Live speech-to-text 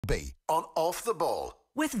Be on Off the Ball.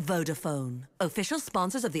 With Vodafone, official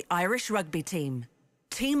sponsors of the Irish rugby team.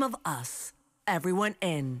 Team of us. Everyone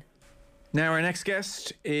in. Now our next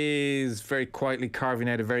guest is very quietly carving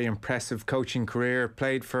out a very impressive coaching career.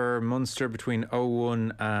 Played for Munster between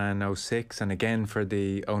 01 and 06 and again for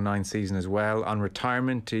the 09 season as well. On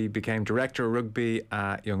retirement he became director of rugby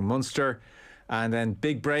at Young Munster, and then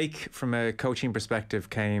big break from a coaching perspective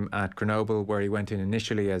came at Grenoble, where he went in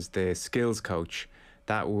initially as the skills coach.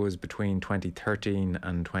 That was between 2013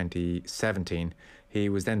 and 2017. He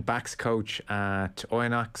was then backs coach at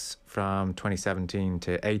Oyonnax from 2017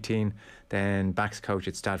 to 18, then backs coach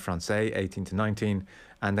at Stade Francais 18 to 19,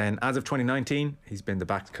 and then as of 2019 he's been the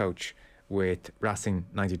backs coach with Racing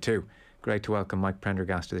 92. Great to welcome Mike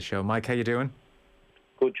Prendergast to the show. Mike, how you doing?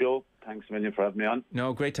 Good, Joe. Thanks a million for having me on.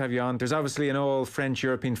 No, great to have you on. There's obviously an all-French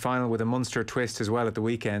European final with a Munster twist as well at the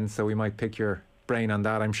weekend, so we might pick your brain on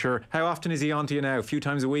that, I'm sure. How often is he on to you now? A few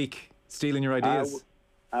times a week, stealing your ideas?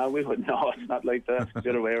 We would know. It's not like that. It's the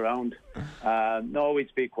other way around. No, we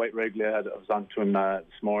speak quite regularly. I was on to him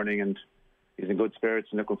this morning, and he's in good spirits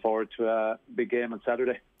and looking forward to a big game on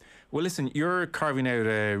Saturday. Well, listen, you're carving out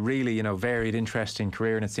a really, varied, interesting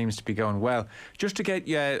career, and it seems to be going well. Just to get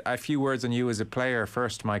a few words on you as a player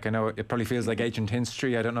first, Mike. I know it probably feels like ancient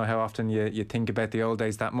history. I don't know how often you think about the old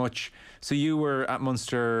days that much. So you were at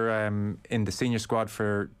Munster in the senior squad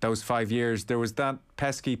for those 5 years. There was that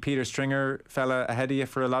pesky Peter Stringer fella ahead of you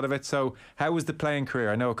for a lot of it. So how was the playing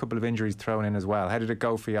career? I know a couple of injuries thrown in as well. How did it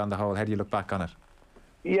go for you on the whole? How do you look back on it?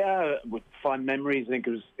 Yeah, with fond memories. I think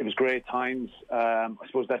it was great times. I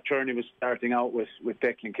suppose that journey was starting out with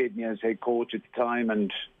Declan Kidney as head coach at the time,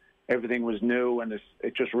 and everything was new, and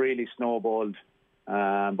it just really snowballed.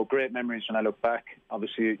 But great memories when I look back.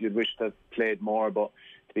 Obviously, you'd wish to have played more, but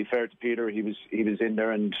to be fair to Peter, he was in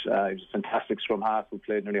there, and he was a fantastic scrum half who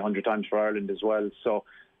played nearly 100 times for Ireland as well. So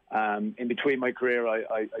in between my career,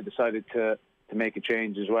 I decided to make a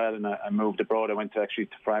change as well, and I moved abroad. I went to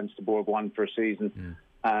France, to Bourg-1 for a season.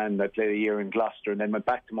 And I played a year in Gloucester, and then went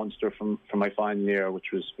back to Munster from my final year,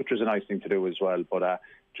 which was a nice thing to do as well. But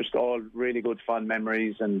just all really good, fun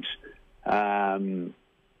memories, and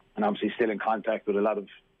obviously still in contact with a lot of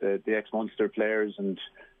the ex-Munster players, and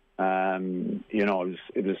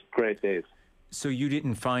it was great days. So you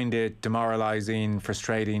didn't find it demoralising,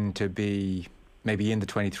 frustrating to be maybe in the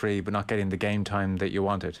 23 but not getting the game time that you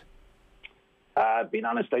wanted? Being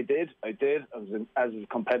honest, I did. I was as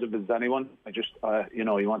competitive as anyone. I just, you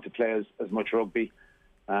want to play as much rugby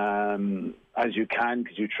as you can,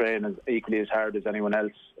 because you train as equally as hard as anyone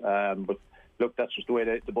else. But look, that's just the way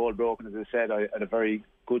the ball broke. And as I said, I had a very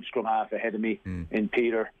good scrum half ahead of me in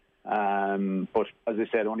Peter. But as I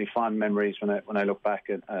said, only fond memories when I look back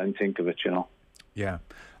and think of it, Yeah.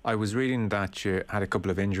 I was reading that you had a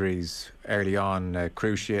couple of injuries early on,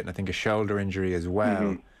 cruciate, and I think a shoulder injury as well.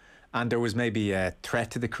 Mm-hmm. And there was maybe a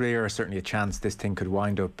threat to the career, or certainly a chance this thing could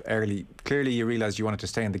wind up early. Clearly you realised you wanted to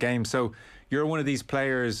stay in the game. So you're one of these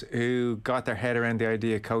players who got their head around the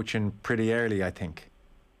idea of coaching pretty early, I think.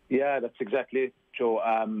 Yeah, that's exactly it, Joe.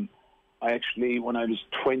 I actually, when I was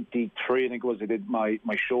 23, I think it was, I did my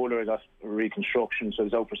shoulder. I got a reconstruction, so I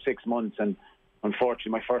was out for 6 months. And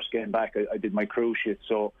unfortunately, my first game back, I did my cruciate.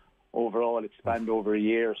 So overall, it spanned over a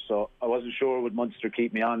year. So I wasn't sure would Munster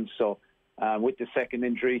keep me on. So with the second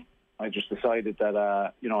injury, I just decided that,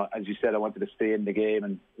 as you said, I wanted to stay in the game,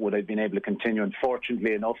 and would I been able to continue? And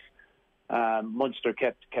fortunately enough, Munster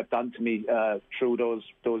kept on to me through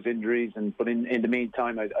those injuries. But in the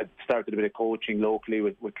meantime, I started a bit of coaching locally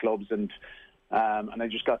with clubs, and I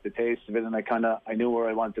just got the taste of it, and I knew where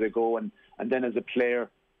I wanted to go. And then as a player,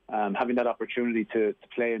 having that opportunity to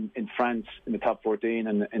play in France in the top 14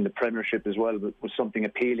 and in the Premiership as well was something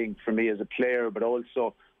appealing for me as a player, but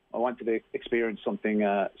also I wanted to experience something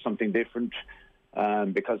different,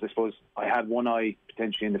 because I suppose I had one eye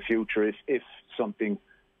potentially in the future if something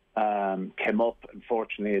came up.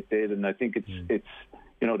 Unfortunately, it did, and I think it's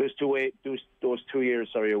those 2 years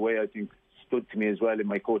away, I think stood to me as well in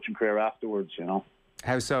my coaching career afterwards.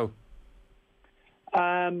 How so?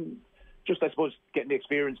 Just I suppose getting the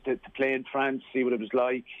experience to play in France, see what it was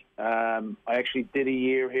like. I actually did a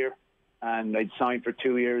year here, and I'd signed for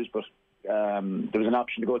 2 years, but there was an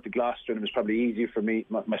option to go to Gloucester, and it was probably easier for me,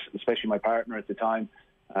 especially my partner at the time,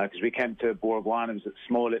 because we came to Bourg-1. It was a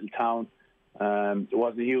small little town. There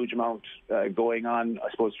wasn't a huge amount going on,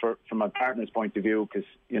 I suppose, from my partner's point of view, because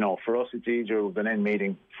for us it's easier. We've been in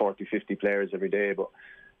meeting 40, 50 players every day, but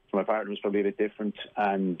for my partner it was probably a bit different,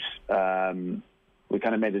 and we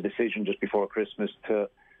kind of made a decision just before Christmas to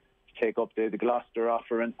take up the Gloucester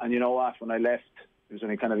offer, and you know what, when I left, it was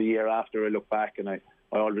only kind of a year after I look back, and I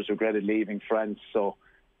always regretted leaving France. So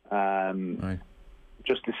Right.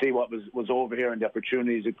 Just to see what was over here and the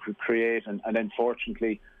opportunities it could create. And then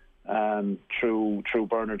fortunately, through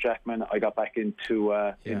Bernard Jackman, I got back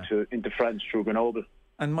into France through Grenoble.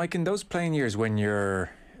 And Mike, in those playing years when you're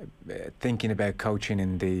thinking about coaching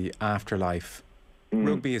in the afterlife,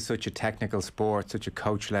 rugby is such a technical sport, such a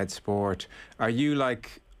coach-led sport. Are you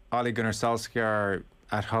like Ole Gunnar Solskjaer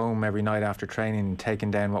at home every night after training,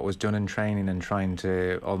 taking down what was done in training and trying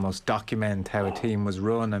to almost document how a team was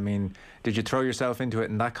run? I mean, did you throw yourself into it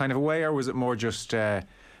in that kind of a way, or was it more just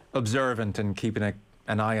observant and keeping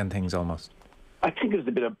an eye on things almost? I think it was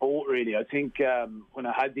a bit of both, really. I think when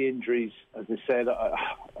I had the injuries, as I said,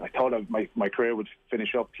 I thought my career would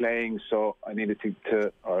finish up playing, so I needed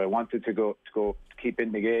I wanted to go keep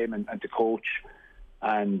in the game and to coach.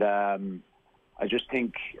 And I just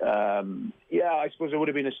think, I suppose I would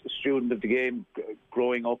have been a student of the game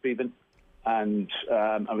growing up even. And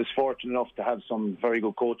I was fortunate enough to have some very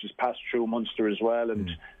good coaches pass through Munster as well. And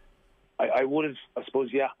I would have, I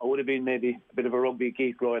suppose, I would have been maybe a bit of a rugby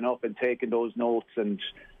geek growing up and taking those notes and,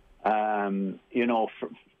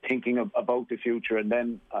 thinking about the future. And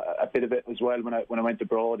then a bit of it as well when I went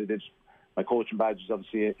abroad. I did my coaching badges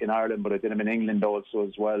obviously in Ireland, but I did them in England also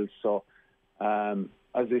as well. So,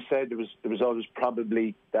 as I said, there was always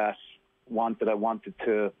probably that want that I wanted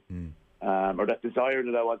to, or that desire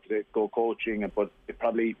that I wanted to go coaching, but it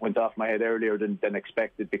probably went off my head earlier than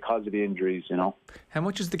expected because of the injuries, How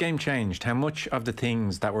much has the game changed? How much of the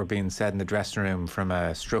things that were being said in the dressing room from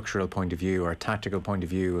a structural point of view or a tactical point of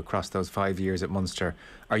view across those 5 years at Munster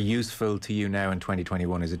are useful to you now in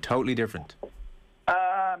 2021? Is it totally different?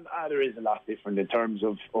 There is a lot different in terms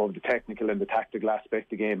of the technical and the tactical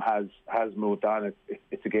aspect. The game has moved on.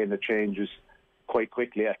 It's a game that changes quite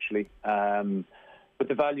quickly, actually. But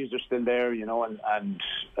the values are still there, and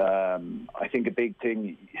I think a big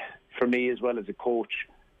thing for me as well as a coach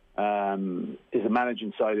is the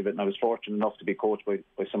managing side of it. And I was fortunate enough to be coached by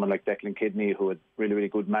someone like Declan Kidney, who had really, really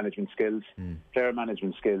good management skills, player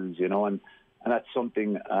management skills, and that's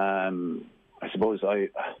something I suppose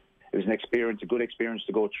it was a good experience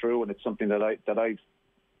to go through, and it's something that I've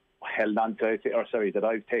held on to, that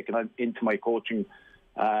I've taken on into my coaching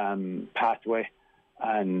pathway.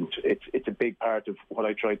 And it's a big part of what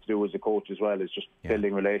I try to do as a coach as well, is just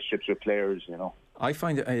building relationships with players, I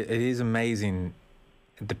find it is amazing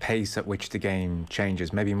the pace at which the game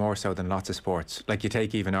changes, maybe more so than lots of sports. Like you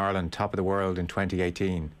take even Ireland, top of the world in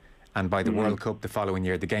 2018, and by the World Cup the following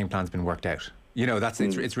year, the game plan's been worked out.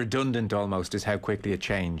 It's redundant almost, is how quickly it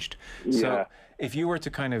changed. So if you were to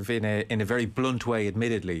kind of, in a very blunt way,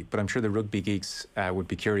 admittedly, but I'm sure the rugby geeks would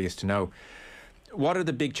be curious to know, what are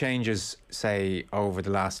the big changes, say, over the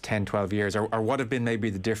last 10, 12 years, or what have been maybe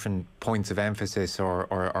the different points of emphasis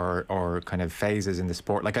or kind of phases in the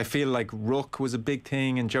sport? Like, I feel like ruck was a big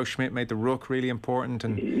thing, and Joe Schmidt made the ruck really important,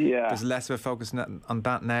 and there's less of a focus on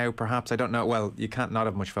that now, perhaps. I don't know. Well, you can't not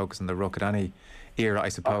have much focus on the ruck at any era, I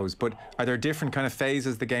suppose. But are there different kind of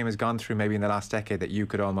phases the game has gone through maybe in the last decade that you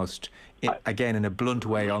could almost, again, in a blunt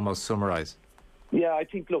way, almost summarise? Yeah, I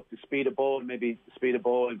think, look, the speed of ball,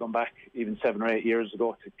 going back even 7 or 8 years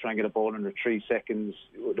ago to try and get a ball under 3 seconds,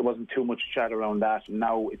 there wasn't too much chat around that, and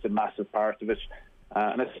now it's a massive part of it.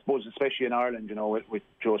 And I suppose, especially in Ireland, with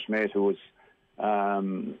Joe Schmidt, who was,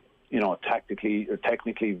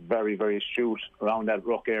 technically very, very astute around that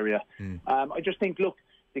ruck area. I just think, look,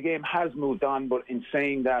 the game has moved on, but in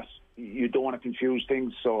saying that, you don't want to confuse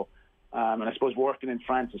things. So, and I suppose working in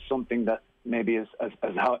France is something that maybe has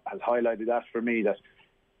highlighted that for me, that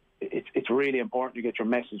it's really important to get your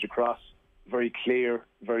message across very clear,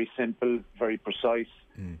 very simple, very precise,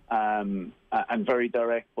 and very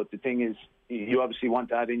direct. But the thing is, you obviously want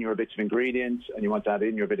to add in your bits of ingredients and you want to add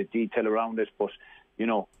in your bit of detail around it. But,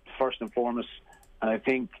 first and foremost, and I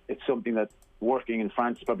think it's something that working in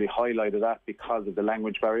France probably highlighted that because of the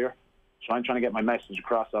language barrier. So I'm trying to get my message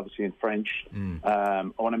across, obviously, in French. I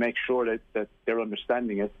want to make sure that they're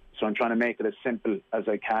understanding it. So I'm trying to make it as simple as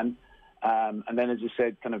I can. And then, as you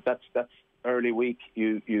said, kind of that's early week.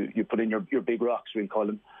 You put in your big rocks, we'll call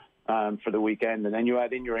them, for the weekend. And then you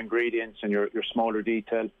add in your ingredients and your smaller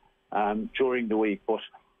detail during the week. But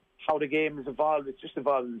how the game has evolved, it's just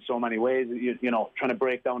evolved in so many ways. Trying to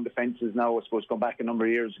break down defences now, I suppose, going back a number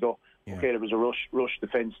of years ago. Yeah. Okay, there was a rush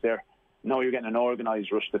defence there. Now you're getting an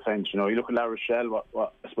organised rush defence. You look at La Rochelle,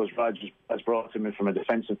 what I suppose Raj has brought him in from a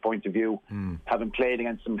defensive point of view. Having played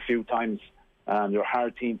against them a few times, they're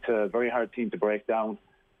a very hard team to break down.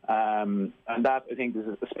 And that, I think, is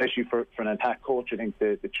especially for an attack coach, I think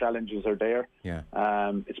the challenges are there. Yeah.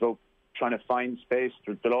 It's about trying to find space.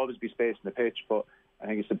 There'll always be space in the pitch, but I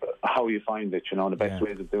think it's about how you find it, the best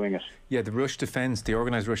ways of doing it. Yeah, the rush defence, the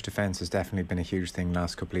organised rush defence has definitely been a huge thing the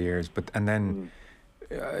last couple of years. And then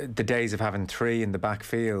the days of having 3 in the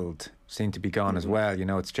backfield seem to be gone as well.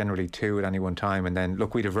 It's generally 2 at any one time. And then,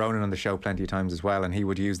 look, we'd have Ronan on the show plenty of times as well, and he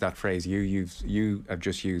would use that phrase you have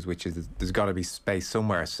just used, which is there's got to be space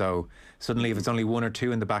somewhere. So suddenly if it's only 1 or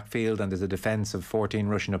 2 in the backfield and there's a defence of 14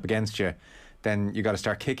 rushing up against you, then you got to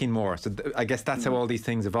start kicking more. So I guess that's how all these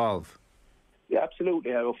things evolve. Yeah,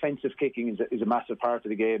 absolutely. Offensive kicking is a massive part of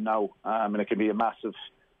the game now, and it can be a massive,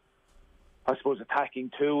 I suppose,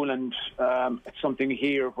 attacking tool. And it's something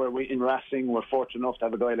here where in wrestling we're fortunate enough to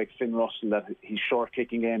have a guy like Finn Russell that his short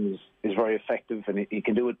kicking game is very effective, and he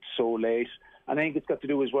can do it so late. And I think it's got to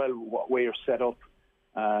do as well what way you're set up.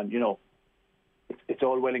 It's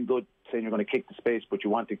all well and good saying you're going to kick the space, but you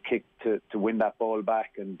want to kick to win that ball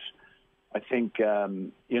back. And I think,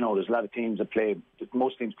 there's a lot of teams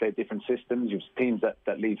most teams play different systems. You have teams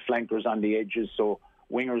that leave flankers on the edges, so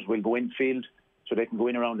wingers will go infield, so they can go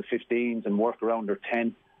in around the 15s and work around their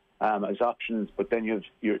 10 as options. But then you have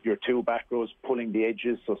your 2 back rows pulling the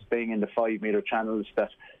edges, so staying in the 5-metre channels,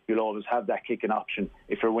 that you'll always have that kicking option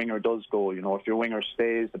if your winger does go. If your winger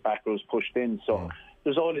stays, the back row's pushed in. So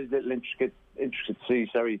there's all these little intricacies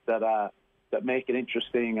that make it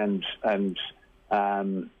interesting, and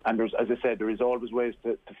there's, as I said, there is always ways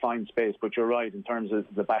to find space. But you're right, in terms of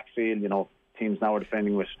the backfield, teams now are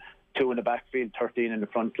defending with 2 in the backfield, 13 in the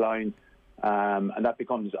front line, and that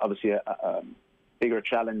becomes obviously a bigger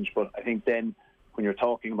challenge. But I think then when you're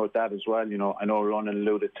talking about that as well, I know Ronan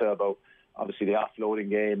alluded to about obviously the offloading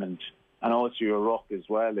game and also your ruck as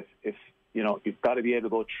well. If you've got to be able to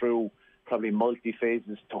go through probably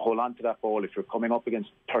multi-phases to hold on to that ball. If you're coming up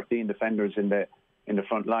against 13 defenders in the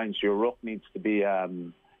front lines, your ruck needs to be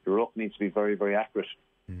very, very accurate.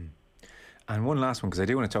 And one last one, because I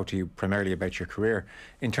do want to talk to you primarily about your career.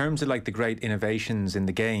 In terms of like the great innovations in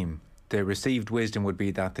the game, the received wisdom would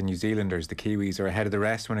be that the New Zealanders, the Kiwis, are ahead of the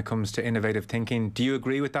rest when it comes to innovative thinking. Do you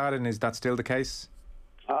agree with that, and is that still the case?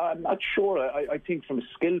 I'm not sure. I think from a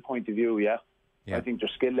skill point of view, yeah. I think their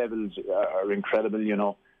skill levels are incredible,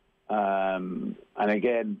 and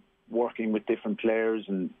again, working with different players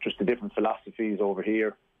and just the different philosophies over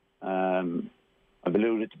here. I've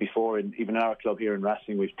alluded to before, even in our club here in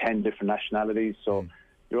wrestling, we've 10 different nationalities. So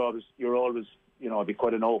you're always, I'd be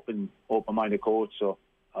quite an open-minded coach. So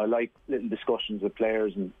I like little discussions with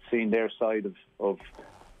players and seeing their side of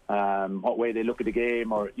what way they look at the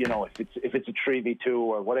game, or if it's a 3v2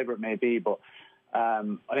 or whatever it may be. But I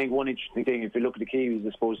think one interesting thing, if you look at the Kiwis,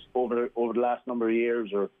 I suppose over the last number of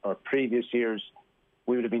years or previous years,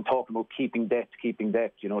 we would have been talking about keeping depth.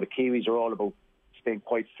 The Kiwis are all about staying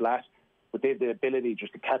quite flat, but they have the ability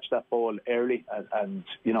just to catch that ball early and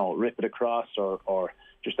rip it across, or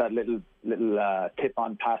just that little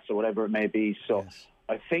tip-on pass or whatever it may be. So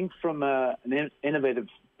I think from an innovative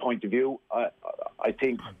point of view, I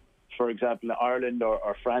think, for example, Ireland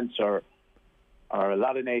or France or a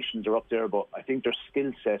lot of nations are up there, but I think their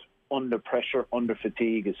skill set under pressure, under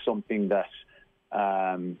fatigue, is something that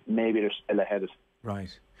maybe they're still ahead of.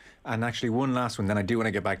 Right. And actually one last one, then I do want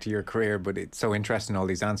to get back to your career, but it's so interesting, all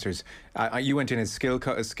these answers. You went in as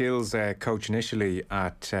skills coach initially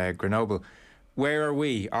at Grenoble. Where are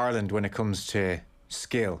we, Ireland, when it comes to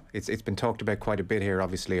skill? It's been talked about quite a bit here,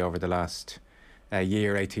 obviously, over the last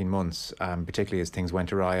year, 18 months, particularly as things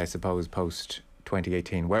went awry, I suppose, post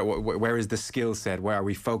 2018. Where is the skill set? Where are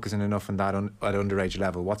we focusing enough on that at underage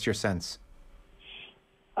level? What's your sense?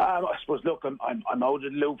 I suppose, look, I'm out of the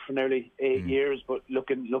loop for nearly 8 years, but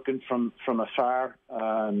looking from afar,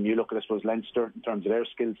 you look at, I suppose, Leinster in terms of their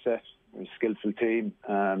skill set. They're a skillful team.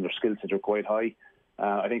 Their skill sets are quite high.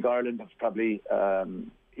 I think Ireland have probably,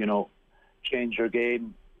 changed their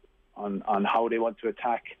game on how they want to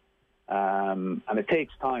attack, and it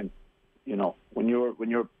takes time. When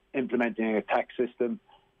you're implementing an attack system,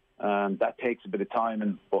 that takes a bit of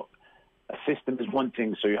time. But a system is one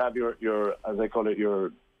thing. So you have your as I call it,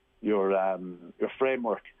 your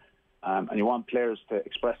framework, and you want players to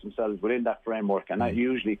express themselves within that framework, and that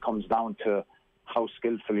usually comes down to how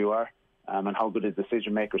skillful you are and how good a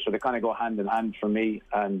decision maker. So they kind of go hand in hand for me.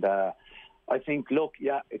 And I think, look,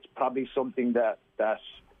 it's probably something that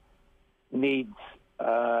needs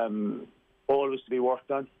always to be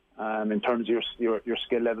worked on in terms of your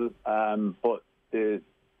skill level. But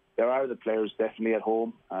there are the players definitely at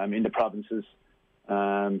home in the provinces.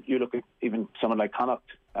 You look at even someone like Connacht,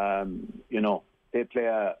 they play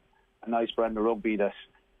a nice brand of rugby that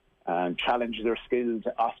challenges their skills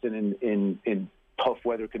often in tough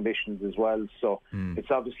weather conditions as well. So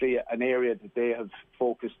it's obviously an area that they have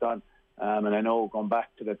focused on. And I know going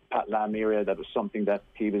back to the Pat Lam era, that was something that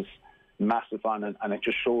he was massive on, and it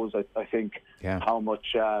just shows, I think, how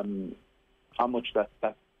much that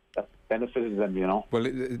benefited them, you know. Well,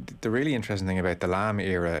 the really interesting thing about the Lam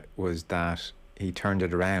era was that he turned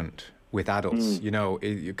it around with adults, you know,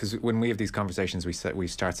 because when we have these conversations, we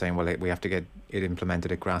start saying, well, we have to get it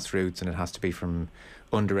implemented at grassroots, and it has to be from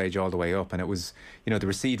underage all the way up. And it was, you know, the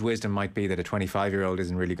received wisdom might be that a 25-year-old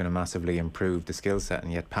isn't really going to massively improve the skill set,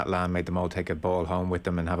 and yet Pat Lam made them all take a ball home with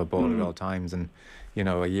them and have a ball at all times. And, you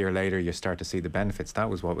know, a year later you start to see the benefits. That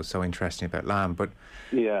was what was so interesting about Lam. But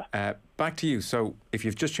back to you. So if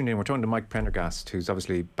you've just tuned in, we're talking to Mike Prendergast, who's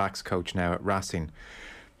obviously backs coach now at Racing.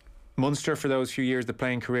 Munster for those few years, the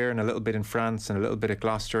playing career, and a little bit in France and a little bit at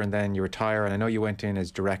Gloucester, and then you retire. And I know you went in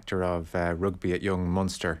as director of rugby at Young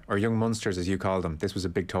Munster, or Young Munsters as you call them. This was a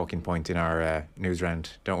big talking point in our news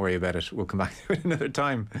round. Don't worry about it. We'll come back to it another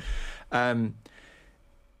time. The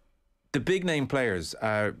big name players,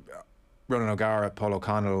 Ronan O'Gara, Paul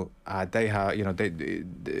O'Connell, they have, you know,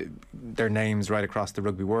 their names right across the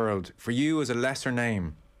rugby world. For you as a lesser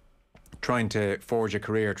name, trying to forge a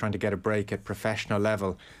career, trying to get a break at professional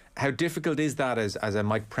level, how difficult is that as a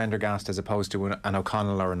Mike Prendergast as opposed to an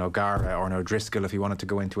O'Connell or an O'Gara or an O'Driscoll, if you wanted to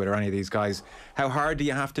go into it, or any of these guys? How hard do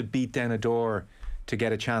you have to beat down a door to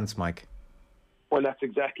get a chance, Mike? Well, that's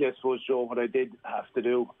exactly, I suppose, Joe, what I did have to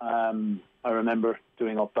do. I remember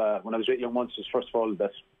doing up, when I was at Young Munsters, first of all,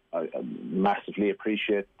 that I massively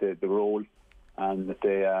appreciate the role and that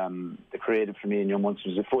they created for me in Young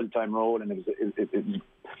Munsters. It was a full-time role, and it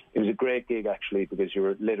was a great gig, actually, because you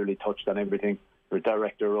were literally touched on everything. You were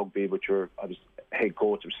director of rugby, but I was head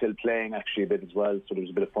coach. I was still playing, actually, a bit as well, so there was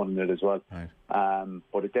a bit of fun in it as well. Right.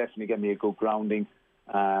 But it definitely gave me a good grounding.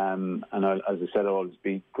 And as I said, I'll always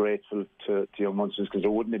be grateful to Young Munsters, because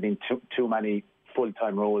there wouldn't have been too many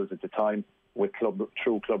full-time roles at the time with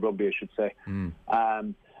true club rugby, I should say.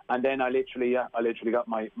 And then I literally got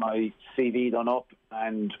my CV done up,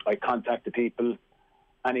 and I contacted people,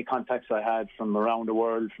 any contacts I had from around the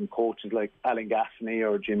world, from coaches like Alan Gaffney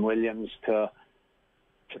or Jim Williams to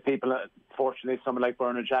people. Fortunately, someone like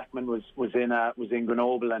Bernard Jackman was in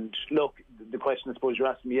Grenoble. And look, the question I suppose you're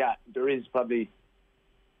asking me, there is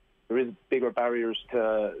bigger barriers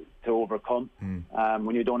to overcome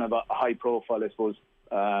when you don't have a high profile, I suppose,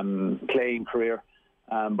 playing career.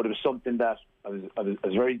 But it was something that I was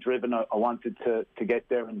very driven. I wanted to get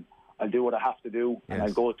there, and I'll do what I have to do, and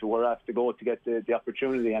I'll go to where I have to go to get the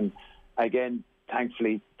opportunity. And again,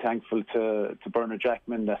 thankful to Bernard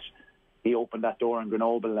Jackman that he opened that door in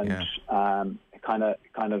Grenoble, and it kind of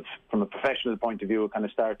from a professional point of view, it kind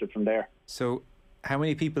of started from there. So, how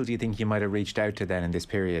many people do you think you might have reached out to then in this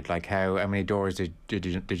period? Like, how many doors did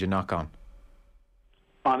you knock on?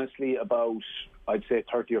 Honestly, about, I'd say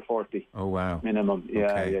 30 or 40. Oh wow! Minimum.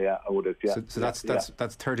 Yeah, okay. Yeah. I would have. Yeah. So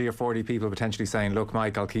that's 30 or 40 people potentially saying, "Look,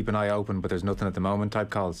 Mike, I'll keep an eye open, but there's nothing at the moment."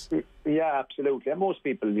 Type calls. Yeah, absolutely. And most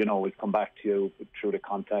people, will come back to you through the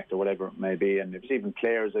contact or whatever it may be. And there's even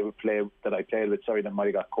players I played with. Sorry, that might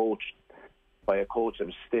have got coached by a coach that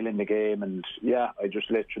was still in the game. And I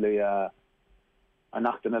just literally. I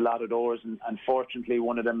knocked on a lot of doors, and fortunately,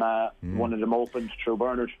 one of them opened through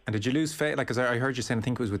Bernard. And did you lose faith? Like, because I heard you saying, I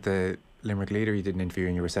think it was with the Limerick leader you did an interview,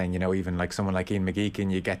 and you were saying, even like someone like Ian McGeechan,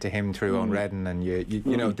 you get to him through Owen Redden, and you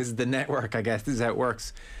know, this is the network. I guess this is how it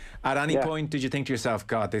works. At any point, did you think to yourself,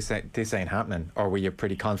 "God, this ain't happening," or were you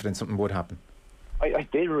pretty confident something would happen? I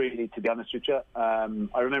did, really, to be honest with you.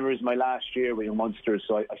 I remember it was my last year with Young Munster,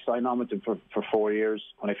 so I signed on with them for 4 years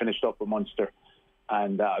when I finished up with Munster.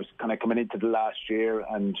 And I was kind of coming into the last year,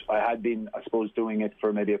 and I had been, I suppose, doing it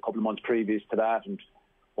for maybe a couple of months previous to that, and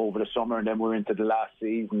over the summer, and then we're into the last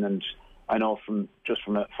season. And I know from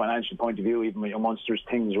a financial point of view, even with Young Munsters,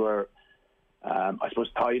 things were, I suppose,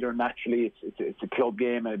 tighter. Naturally, it's a club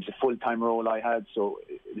game, and it was a full-time role I had, so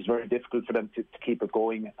it was very difficult for them to keep it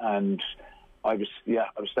going. And I was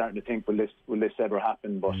starting to think, will this ever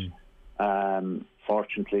happen? But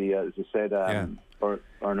fortunately, as I said,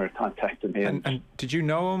 Bernard contacted me. And did you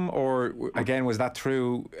know him, or again was that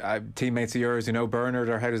through teammates of yours? Bernard,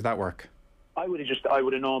 or how does that work? I would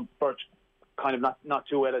have known Bert kind of not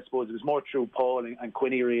too well, I suppose. It was more through Paul and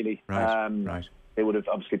Quinny, really. Right. They would have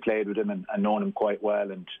obviously played with him and known him quite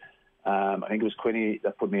well, and I think it was Quinny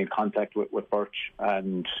that put me in contact with Birch,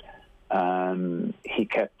 and he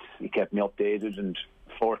kept me updated. And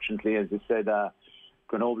fortunately, as I said,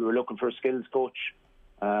 Grenoble were looking for a skills coach.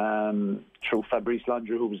 Through Fabrice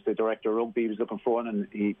Landry, who was the director of rugby, he was looking for one, and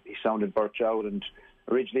he sounded Birch out. And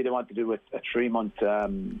originally they wanted to do a 3-month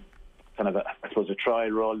kind of a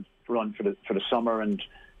trial run for the summer and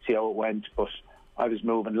see how it went. But I was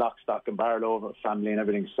moving lock, stock and barrel over family and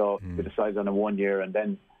everything, so we decided on a 1 year, and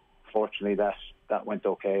then fortunately that went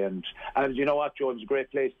okay. And you know what, Joe, it was a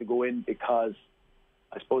great place to go in because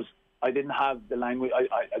I suppose I didn't have the language.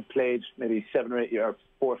 I played maybe 7 or 8 years,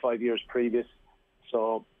 4 or 5 years previous,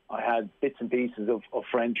 so I had bits and pieces of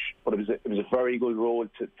French, but it was a very good role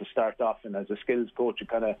to start off. And as a skills coach,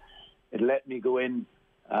 it let me go in.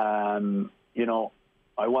 You know,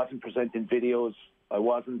 I wasn't presenting videos. I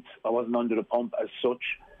wasn't under the pump as such,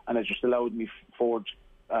 and it just allowed me forward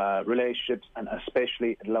relationships, and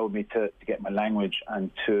especially it allowed me to get my language and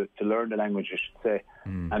to learn the language, I should say.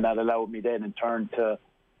 And that allowed me then in turn to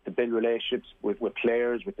build relationships with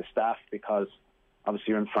players, with the staff, because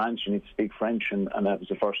obviously you're in France, you need to speak French, and that was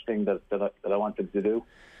the first thing that I wanted to do.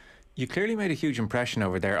 You clearly made a huge impression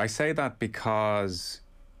over there. I say that because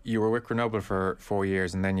you were with Grenoble for 4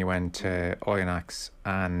 years and then you went to Oyonnax,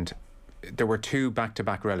 and there were 2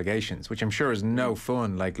 back-to-back relegations, which I'm sure is no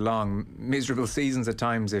fun, like long, miserable seasons at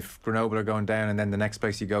times if Grenoble are going down and then the next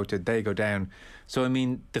place you go to, they go down. So, I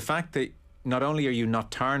mean, the fact that not only are you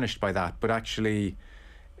not tarnished by that, but actually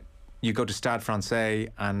you go to Stade Francais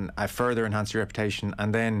and further enhance your reputation,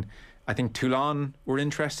 and then I think Toulon were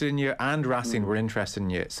interested in you and Racing were interested in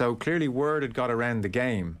you. So clearly word had got around the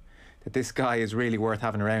game that this guy is really worth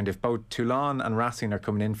having around. If both Toulon and Racing are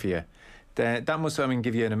coming in for you, that must, I mean,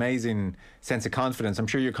 give you an amazing sense of confidence. I'm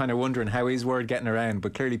sure you're kind of wondering how is word getting around,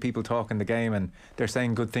 but clearly people talking the game and they're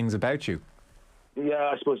saying good things about you. Yeah,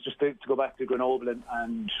 I suppose just to go back to Grenoble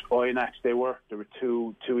and Oyonnax, there were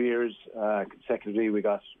 2 years consecutively we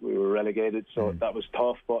were relegated, so that was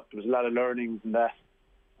tough, but there was a lot of learnings in that,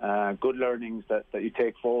 good learnings that you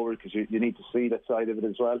take forward, because you need to see that side of it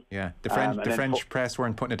as well. Yeah, the French press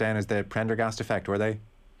weren't putting it down as the Prendergast effect, were they?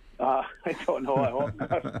 I don't know. I hope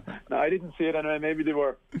not. No, I didn't see it anyway. Maybe they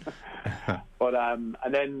were. But and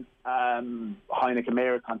then Heineken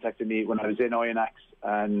Mayer contacted me when I was in Oyonnax,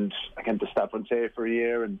 and I came to Stade Francais for a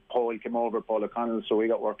year, and Paul came over, Paul O'Connell, so we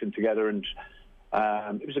got working together, and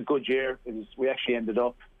it was a good year. We actually ended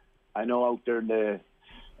up, I know out there in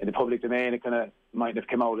the public domain, it kind of might have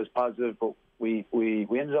come out as positive, but we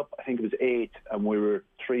ended up, I think it was 8th, and we were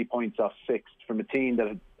 3 points off 6th from a team that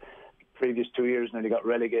had previous 2 years and then they got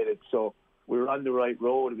relegated. So we were on the right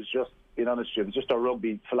road. It was just, being honest, it was just our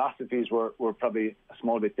rugby philosophies were probably a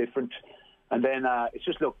small bit different. And then it's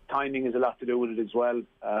just, look, timing has a lot to do with it as well.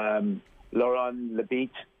 Laurent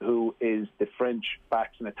Lebitte, who is the French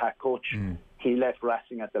backs and attack coach, he left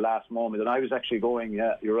Racing at the last moment. And I was actually going,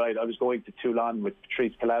 yeah, you're right, I was going to Toulon with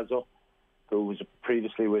Patrice Calazo, who was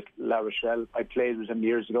previously with La Rochelle. I played with him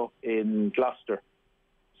years ago in Gloucester.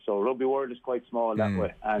 So rugby world is quite small that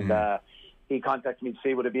way. And he contacted me to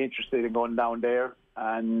see would I be interested in going down there.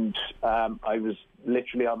 And I was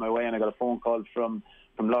literally on my way, and I got a phone call from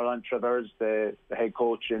Laurent Travers, the head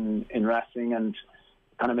coach in Racing, and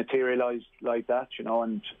kind of materialised like that, you know.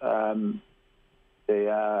 And they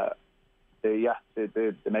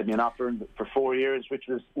made me an offer for 4 years, which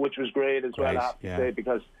was great as well, I have to say,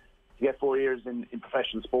 because to get 4 years in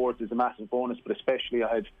professional sports is a massive bonus. But especially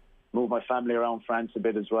I had moved my family around France a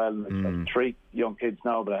bit as well. I have 3 young kids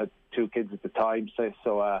now, but I had 2 kids at the time.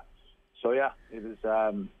 So yeah, it was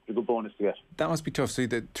a good bonus to get. That must be tough. So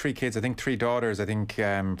the 3 kids, I think 3 daughters, I think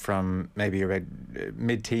from maybe about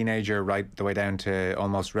mid-teenager right the way down to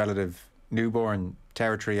almost relative newborn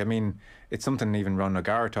territory. I mean, it's something even Ron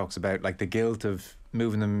O'Gara talks about, like the guilt of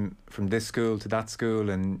moving them from this school to that school,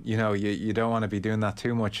 and you know, you don't want to be doing that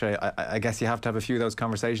too much. I guess you have to have a few of those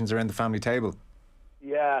conversations around the family table.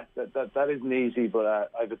 Yeah, that isn't easy, but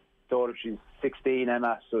I have a daughter, she's 16,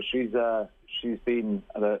 Emma, so she's been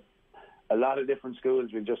at a lot of different schools,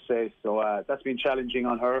 we'll just say, so that's been challenging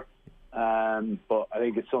on her, but I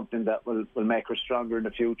think it's something that will make her stronger in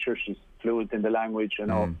the future. She's fluent in the language. I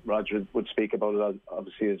know Roger would speak about it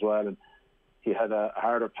obviously as well, and he had a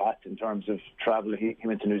harder path in terms of travel. He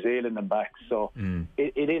went to New Zealand and back, so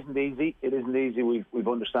it isn't easy. It isn't easy. We've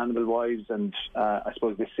understandable wives, and I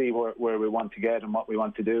suppose they see where we want to get and what we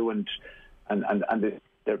want to do, and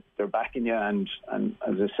they're backing you. And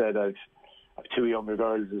as I said, I've 2 younger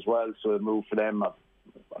girls as well, so a move for them.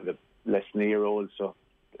 I've a less than a year old, so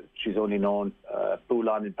she's only known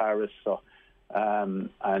Boulogne in Paris, so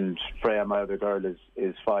and Freya, my other girl,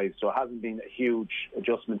 is 5, so it hasn't been a huge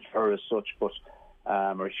adjustment for her as such, but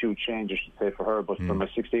or a huge change, I should say, for her. But for my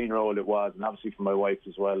 16-year-old it was, and obviously for my wife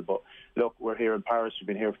as well. But look, we're here in Paris. We've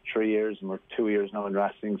been here for 3 years, and we're 2 years now in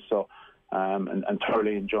Racing, so and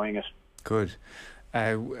thoroughly enjoying it. Good.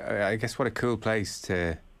 I guess what a cool place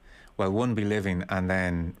to, well, one, be living, and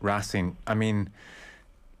then Racing. I mean,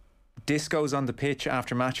 discos on the pitch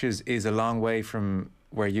after matches is a long way from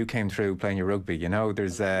where you came through playing your rugby. You know,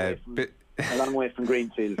 there's a bit. A long way from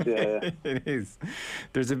Greenfield. Yeah. It is.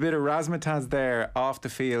 There's a bit of razzmatazz there off the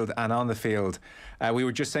field and on the field. We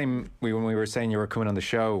were just saying, when we were saying you were coming on the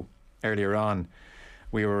show earlier on,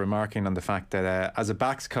 we were remarking on the fact that as a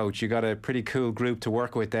backs coach, you got a pretty cool group to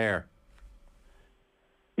work with there.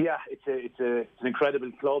 Yeah, it's an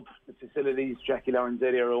incredible club. The facilities, Jackie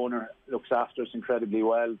Lorenzetti, our owner, looks after us incredibly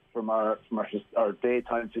well, from our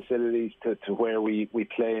daytime facilities to where we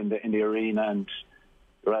play in the arena, and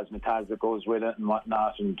the razzmatazz that goes with it and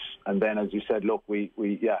whatnot. And then, as you said, look, we've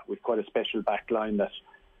quite a special back line that,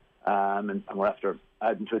 and we're after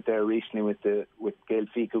adding to it there recently with Gail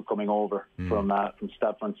Fiku coming over from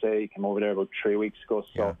Stade Francais. He came over there about 3 weeks ago.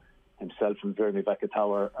 So himself and Virimi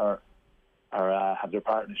Vakatawa have their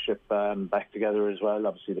partnership back together as well.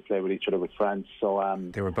 Obviously, they play with each other with France. So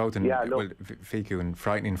they were both in Fiku in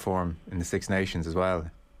frightening form in the Six Nations as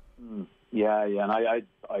well. And I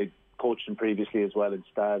coached him previously as well in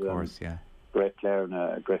Stade. Of course, great player and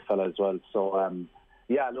a great fella as well. So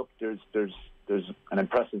look, there's an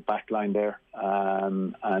impressive back line there,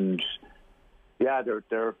 and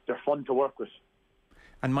they're fun to work with.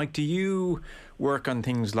 And Mike, do you work on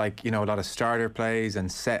things like, a lot of starter plays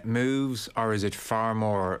and set moves, or is it far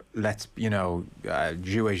more, let's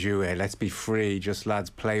jouer, let's be free, just lads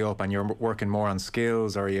play up, and you're working more on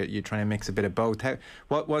skills, or you're trying to mix a bit of both?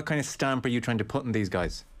 What kind of stamp are you trying to put in these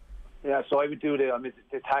guys? Yeah, so I would do the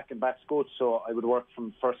attack and back coach. So I would work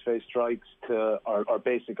from first phase strikes to our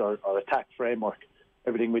basic our attack framework.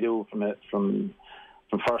 Everything we do from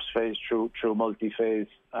first phase through multi-phase.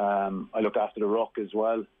 I look after the ruck as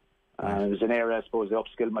well. There's an area, I suppose, I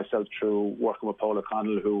upskilled myself through working with Paul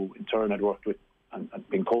O'Connell, who in turn had worked with and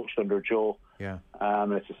been coached under Joe. Yeah.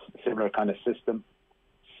 It's a similar kind of system.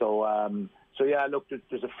 So look,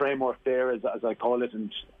 there's a framework there, as I call it,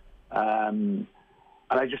 and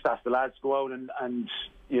I just ask the lads to go out and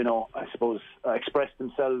I suppose express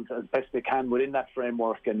themselves as best they can within that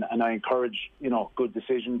framework, and I encourage good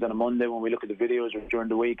decisions on a Monday when we look at the videos, or during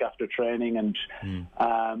the week after training, and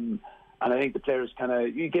I think the players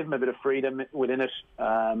you give them a bit of freedom within it,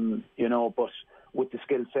 but with the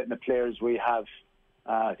skill set and the players we have,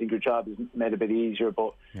 I think your job is made a bit easier.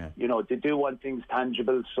 But they do want things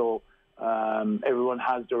tangible, so everyone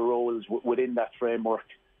has their roles within that framework.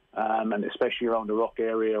 And especially around the ruck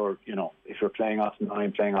area, or if you're playing off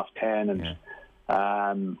 9, playing off 10,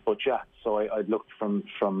 so I'd look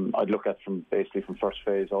at basically from first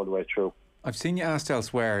phase all the way through. I've seen you asked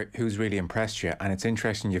elsewhere who's really impressed you, and it's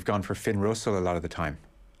interesting you've gone for Finn Russell a lot of the time,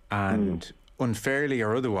 and unfairly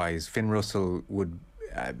or otherwise, Finn Russell would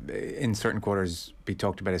in certain quarters be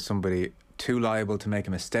talked about as somebody too liable to make a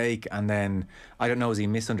mistake, and then I don't know, is he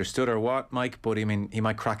misunderstood or what, Mike, but I mean, he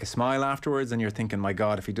might crack a smile afterwards, and you're thinking, my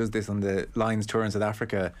God, if he does this on the Lions tour in South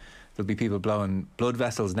Africa, there'll be people blowing blood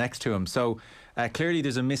vessels next to him. So clearly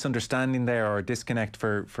there's a misunderstanding there, or a disconnect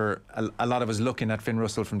for a lot of us looking at Finn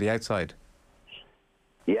Russell from the outside.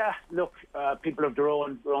 Yeah, look, people have their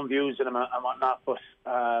own views and whatnot, but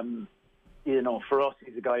for us,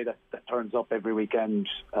 he's a guy that turns up every weekend.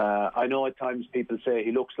 I know at times people say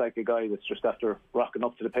he looks like a guy that's just after rocking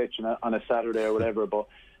up to the pitch on a Saturday or whatever, but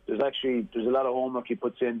there's a lot of homework he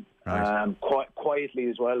puts in, quite quietly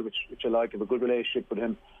as well, which I like. I have a good relationship with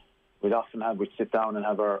him. We'd sit down and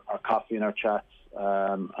have our coffee and our chats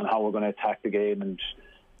on how we're going to attack the game,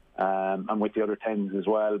 and with the other 10s as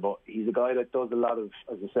well. But he's a guy that does a lot of,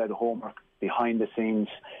 as I said, homework behind the scenes.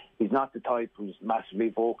 He's not the type who's massively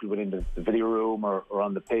vocal within the video room or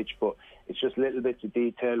on the pitch, but it's just little bits of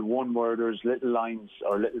detail, one-worders, little lines,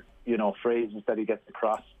 or little phrases that he gets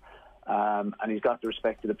across. And he's got the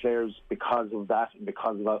respect of the players because of that, and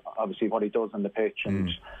because of obviously what he does on the pitch.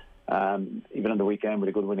 And even on the weekend with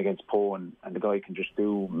a good win against Poe, and the guy can just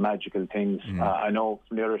do magical things. I know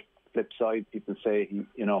from the other flip side, people say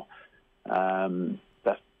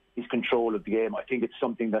that his control of the game, I think it's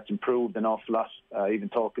something that's improved an awful lot. Even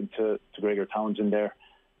talking to Gregor Townsend there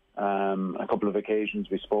a couple of occasions,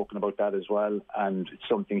 we've spoken about that as well, and it's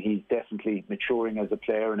something he's definitely maturing as a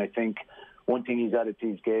player. And I think one thing he's added to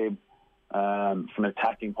his game from an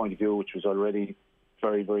attacking point of view, which was already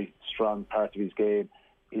very, very strong part of his game,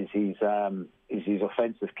 is his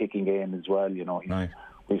offensive kicking game as well.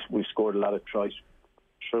 We've scored a lot of tries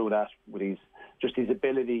through that, with his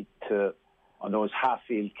ability to, on those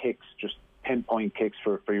half-field kicks, just pinpoint kicks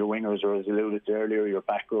for your wingers, or as alluded to earlier, your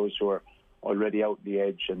back rows who are already out the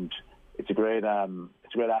edge. And it's a great asset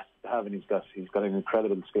to have, and he's got an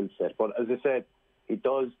incredible skill set. But as I said, he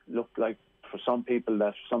does look like, for some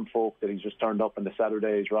folk, that he's just turned up on the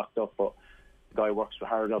Saturday, he's rocked up, but the guy works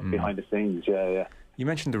hard up behind the scenes. Yeah. You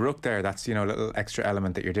mentioned the ruck there. That's, a little extra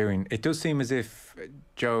element that you're doing. It does seem as if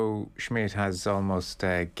Joe Schmidt has almost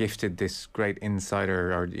gifted this great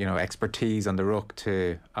insider or, expertise on the ruck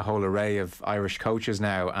to a whole array of Irish coaches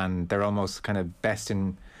now, and they're almost kind of best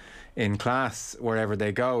in class wherever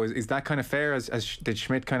they go. Is that kind of fair? Did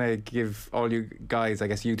Schmidt kind of give all you guys, I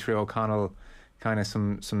guess you three, O'Connell, kind of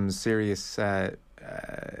some serious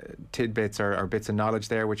tidbits or bits of knowledge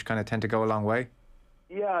there which kind of tend to go a long way?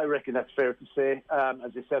 Yeah, I reckon that's fair to say.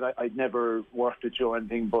 As I said, I'd never worked with Joe or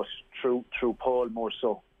anything, but through Paul more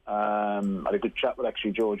so. I had a good chat with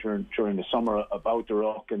actually Joe during the summer about the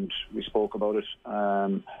ruck, and we spoke about it.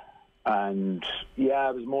 And yeah,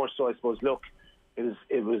 it was more so, I suppose. Look, it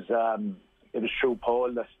was through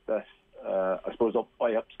Paul that I suppose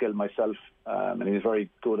I upskilled myself, and he was very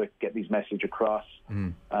good at getting his message across.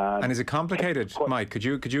 And is it complicated, Mike? Could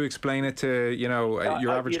you explain it to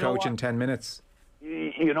your average coach in 10 minutes?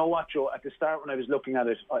 You know what, Joe? At the start, when I was looking at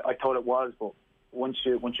it, I thought it was, but once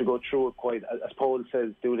you go through it, quite as Paul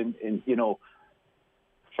says, do it in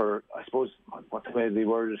for, I suppose, what the way they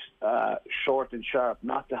word it, short and sharp,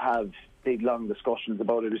 not to have big long discussions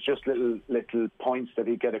about it. It's just little points that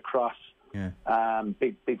he get across. Yeah.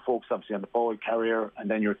 Big focus obviously on the ball carrier, and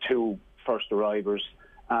then your two first arrivers.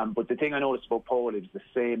 But the thing I noticed about Paul, it was the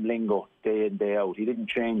same lingo day in, day out. He didn't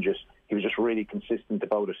change it. He was just really consistent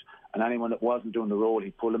about it. And anyone that wasn't doing the role,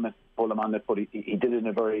 he'd pull them on it. But he did it in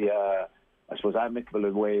a very, I suppose, amicable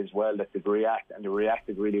way as well, that they'd react. And they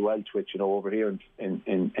reacted really well to it, over here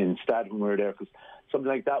in Stade when we were there. Because something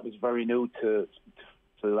like that was very new to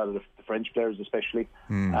a lot of the French players especially.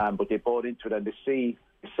 But they bought into it, and they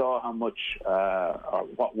saw how much or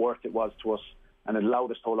what worth it was to us. And it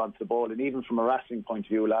allowed us to hold on to the ball. And even from a wrestling point of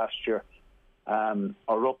view last year,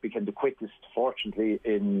 our ruck became the quickest, fortunately,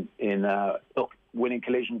 in look, winning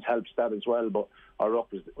collisions helps that as well, but our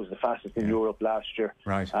ruck was the fastest in Europe last year.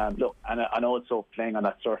 Right. Look, and also playing on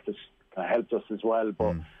that surface kind of helped us as well,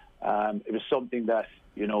 but it was something that,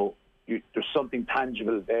 there's something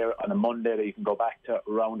tangible there on a Monday that you can go back to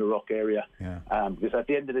around the ruck area. Yeah. Because at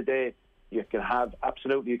the end of the day, you can have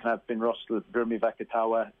Ben Russell, Virimi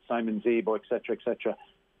Vakatawa, Simon Zebo, etc.,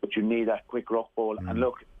 but you need that quick ruck ball. And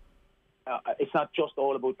look, it's not just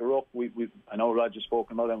all about the ruck. I know Roger's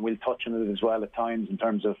spoken about it, and we'll touch on it as well at times in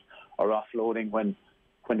terms of our offloading when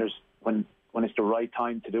it's the right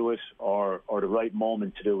time to do it or the right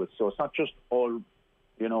moment to do it. So it's not just all,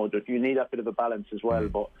 that you need that bit of a balance as well.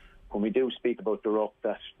 But when we do speak about the ruck,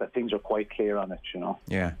 that things are quite clear on it,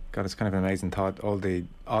 Yeah, God, it's kind of an amazing thought. All the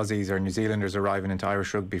Aussies or New Zealanders arriving into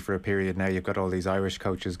Irish rugby for a period now. You've got all these Irish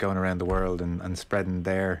coaches going around the world and spreading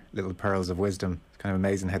their little pearls of wisdom. It's kind of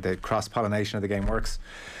amazing how the cross-pollination of the game works.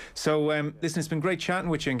 So, listen, it's been great chatting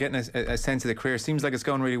with you and getting a sense of the career. Seems like it's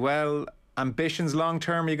going really well. Ambitions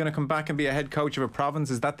long-term, are you going to come back and be a head coach of a province?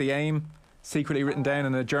 Is that the aim? Secretly written down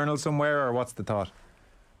in a journal somewhere, or what's the thought?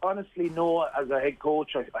 Honestly, no. As a head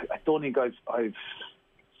coach, I don't think I've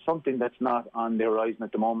something that's not on the horizon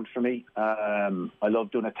at the moment for me. I love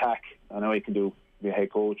doing attack. I know you can be a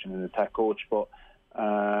head coach and an attack coach, but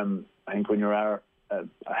I think when you're a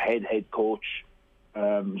head coach,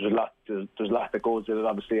 there's a lot that goes with it.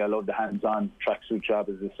 Obviously, I love the hands-on tracksuit job,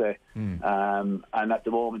 as they say. And at the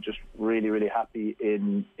moment, just really, really happy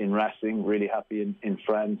in wrestling, really happy in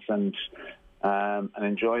France, and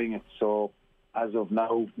enjoying it. So, as of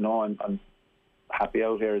now, no, I'm happy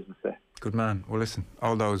out here, as I say. Good man. Well, listen,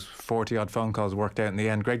 all those 40-odd phone calls worked out in the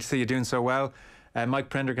end. Great to see you doing so well. Mike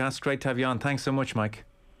Prendergast, great to have you on. Thanks so much, Mike.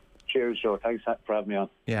 Cheers, Joe. Thanks for having me on.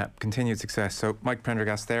 Yeah, continued success. So, Mike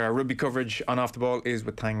Prendergast there. Our rugby coverage on Off the Ball is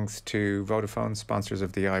with thanks to Vodafone, sponsors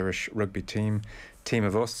of the Irish rugby team. Team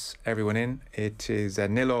of us, everyone in. It is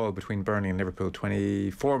 0-0 between Burnley and Liverpool.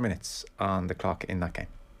 24 minutes on the clock in that game.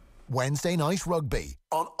 Wednesday night rugby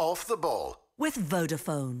on Off the Ball. With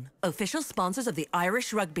Vodafone, official sponsors of the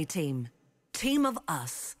Irish rugby team. Team of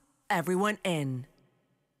us, everyone in.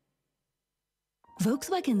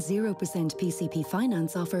 Volkswagen's 0% PCP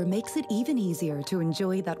finance offer makes it even easier to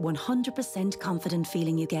enjoy that 100% confident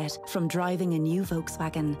feeling you get from driving a new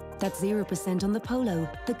Volkswagen. That's 0% on the Polo,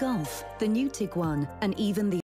 the Golf, the new Tiguan, and even the